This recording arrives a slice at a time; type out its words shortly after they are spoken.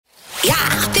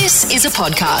Yeah, this is a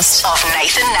podcast of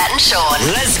Nathan, Nat and Sean.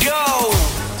 Let's go.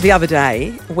 The other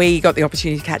day, we got the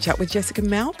opportunity to catch up with Jessica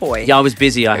Malboy. Yeah, I was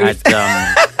busy. I had.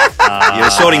 You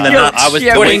were sorting the nuts. I was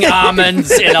putting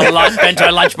almonds in a bento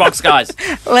lunchbox, guys.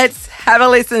 Let's have a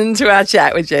listen to our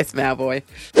chat with Jess Malboy.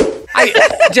 Hey,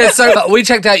 Jess, so we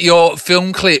checked out your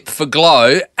film clip for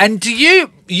Glow, and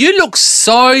you look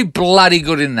so bloody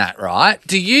good in that, right?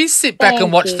 Do you sit back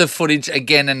and watch the footage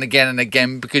again and again and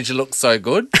again because you look so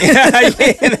good?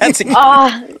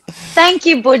 Oh, thank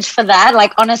you, Budge, for that.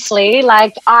 Like, honestly,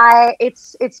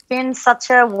 it's been such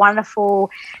a wonderful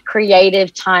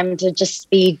creative time to just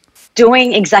be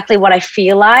doing exactly what I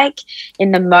feel like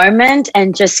in the moment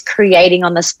and just creating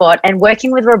on the spot. And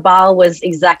working with Rabal was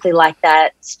exactly like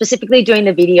that, specifically doing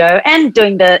the video and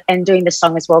doing the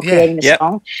song as well, creating the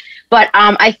song. But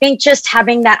I think just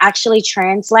having that actually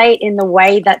translate in the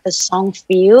way that the song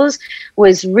feels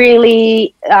was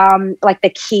really like the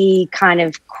key kind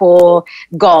of core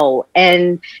goal.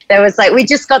 And there was we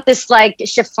just got this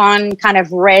chiffon kind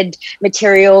of red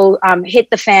material, hit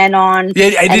the fan on.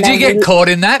 Yeah, and did you get caught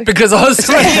in that? Because I was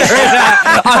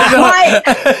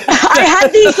I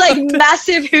had these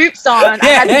massive hoops on.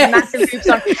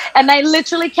 And they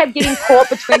literally kept getting caught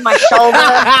between my shoulder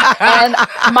and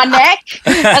my neck.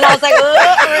 And I was like,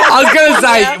 I was going to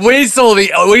say, we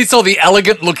saw the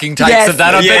elegant looking takes of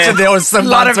that. I bet you there was some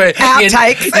lot of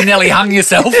outtakes. You nearly hung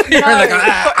yourself.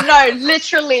 No,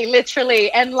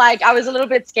 literally. And I was a little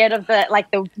bit scared of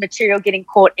the material getting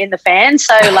caught in the fan.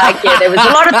 So there was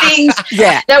a lot of things.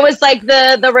 Yeah. There was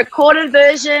the recorded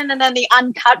version and then the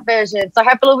uncut version. So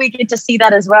hopefully we get to see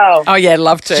that as well. Oh yeah,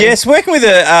 love to. Jess, working with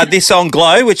this song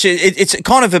Glow, which it's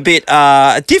kind of a bit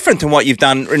different than what you've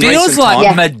done in Feels recent like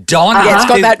time. Madonna. Yeah, it's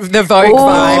got the Vogue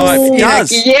vibes. It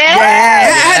does.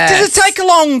 Yeah. Does it take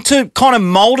long to kind of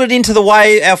mould it into the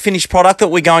way our finished product that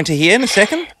we're going to hear in a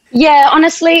second? Yeah,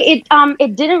 honestly,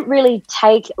 it didn't really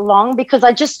take long because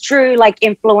I just drew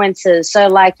influences. So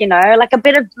a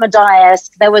bit of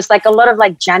Madonna-esque. There was a lot of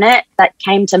Janet that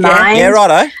came to mind. Yeah,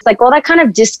 righto. It's all that kind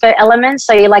of disco elements.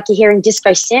 So you're hearing disco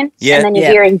synths, and then you're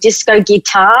hearing disco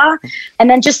guitar, and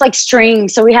then just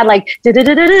strings. So we had do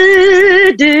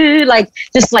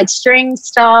just string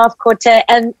stuff, quartet,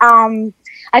 and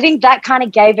I think that kind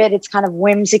of gave it its kind of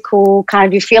whimsical kind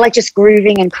of, you feel like just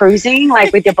grooving and cruising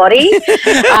with your body.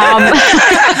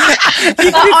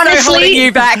 Honestly, holding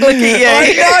you back. Look at you.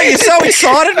 I know, you're so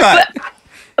excited, mate.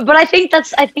 But I think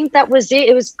that was it.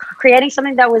 It was creating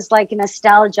something that was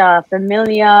nostalgia,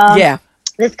 familiar. Yeah.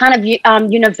 This kind of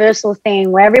universal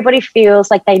thing where everybody feels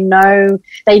like they know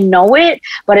it,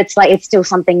 but it's it's still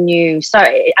something new. So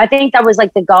I think that was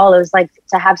the goal. It was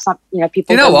to have some,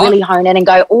 people really hone in and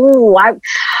go, oh,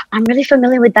 I'm really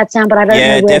familiar with that sound, but I don't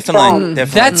know where it's from.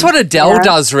 Definitely. That's what Adele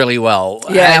does really well.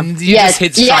 Yeah. And you just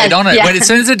hit straight on it. Yeah. When as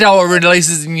soon as Adele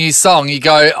releases a new song, you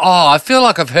go, oh, I feel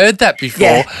like I've heard that before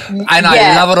and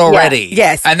I love it already.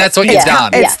 Yes. And that's what you've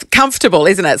done. It's comfortable,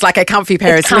 isn't it? It's like a comfy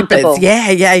pair of slippers. Yeah.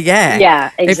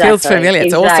 Yeah, exactly. It feels familiar.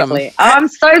 It's awesome. I'm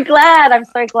so glad.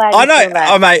 I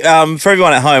know, mate. For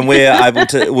everyone at home,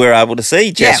 we're able to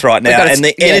see Jess right now, and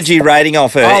the energy rating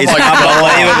off her is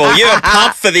unbelievable. You're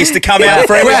pumped for this to come out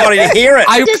for everybody to hear it.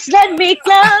 just let me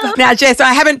go. Now, Jess,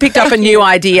 I haven't picked up a new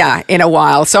idea in a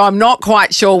while, so I'm not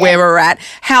quite sure where we're at.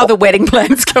 How the wedding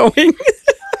plan's going?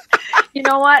 You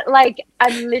know what?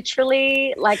 I'm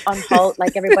literally on hold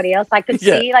like everybody else. I could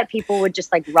see people were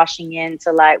just rushing in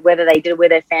to whether they did it with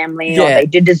their family or they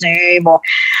did the Zoom or,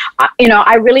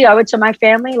 I really owe it to my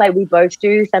family. We both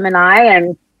do, Sam and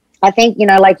I think,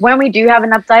 when we do have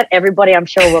an update, everybody I'm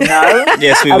sure will know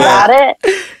yes, we about it.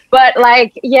 But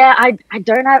I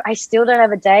still don't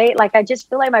have a date. I just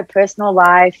feel like my personal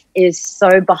life is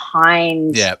so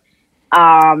behind. Yeah.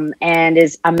 And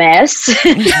is a mess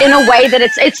in a way that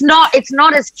it's not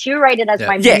as curated as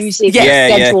my music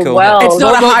scheduled cool. world. It's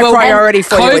not a high priority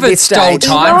for you at COVID this stole stage.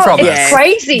 time from us. It's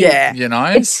crazy. Yeah.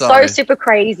 It's so super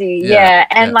crazy. Yeah.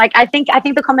 And I think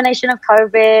the combination of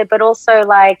COVID, but also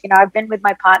I've been with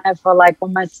my partner for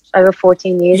almost over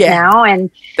 14 years now, and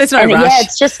there's no rush. Yeah,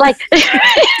 it's just it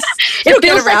You'll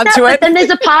feels get around like that, to it. But then there's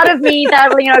a part of me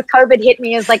that COVID hit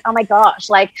me as oh my gosh,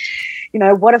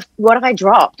 what if I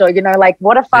dropped, or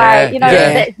what if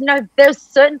there's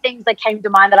certain things that came to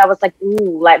mind that I was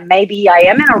ooh, maybe I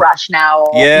am in a rush now,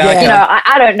 or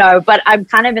I don't know, but I'm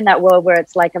kind of in that world where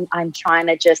it's I'm trying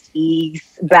to just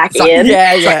ease back in.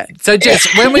 So Jess,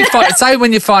 when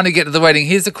you finally get to the wedding,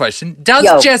 here's the question: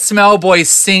 does Jess Malboy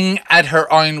sing at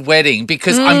her own wedding?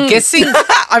 Because I'm guessing,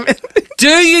 do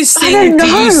you sing? Do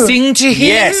you sing to him?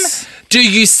 Yes. do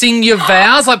you sing your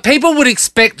vows? Like, people would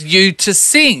expect you to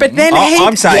sing. But then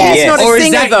I'm saying he's yes. not a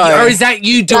singer, though. Or is that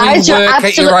you doing Guys, you're work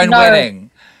at your own no. wedding?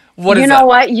 What is you that? know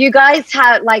what? You guys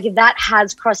have, like, that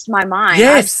has crossed my mind.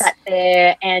 Yes. I've sat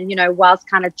there and, you know, whilst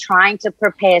kind of trying to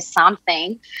prepare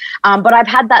something, but I've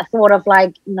had that thought of,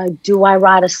 like, you know, do I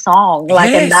write a song?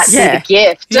 Like, and that's the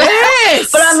gift.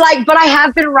 Yes. But I'm like, but I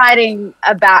have been writing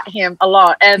about him a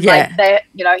lot. And, like,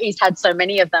 you know, he's had so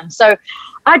many of them. So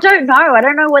I don't know. I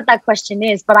don't know what that question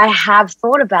is, but I have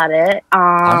thought about it.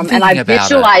 And I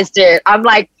visualized it. I'm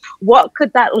like, what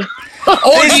could that look like?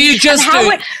 Or do you just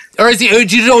do... Or do you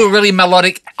do a really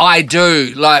melodic I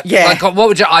do? Like, what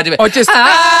would your I do? Or just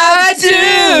I do.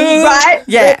 Right?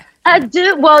 Yeah. I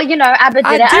do. Well, you know, ABBA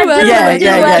did it.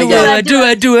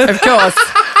 I do it. Of course.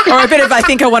 Or a bit of I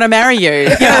think I want to marry you. You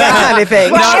know, that kind of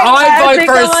thing. No, I vote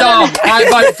for a song. I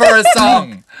vote for a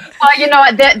song. Well, you know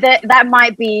what? That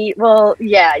might be. Well,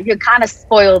 yeah, you kind of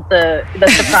spoiled the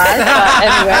surprise. But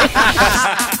anyway.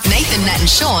 Nathan, Nat and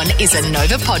Sean is a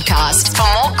Nova podcast. For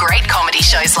more great comedy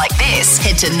shows like this,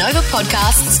 head to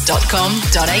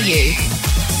novapodcasts.com.au.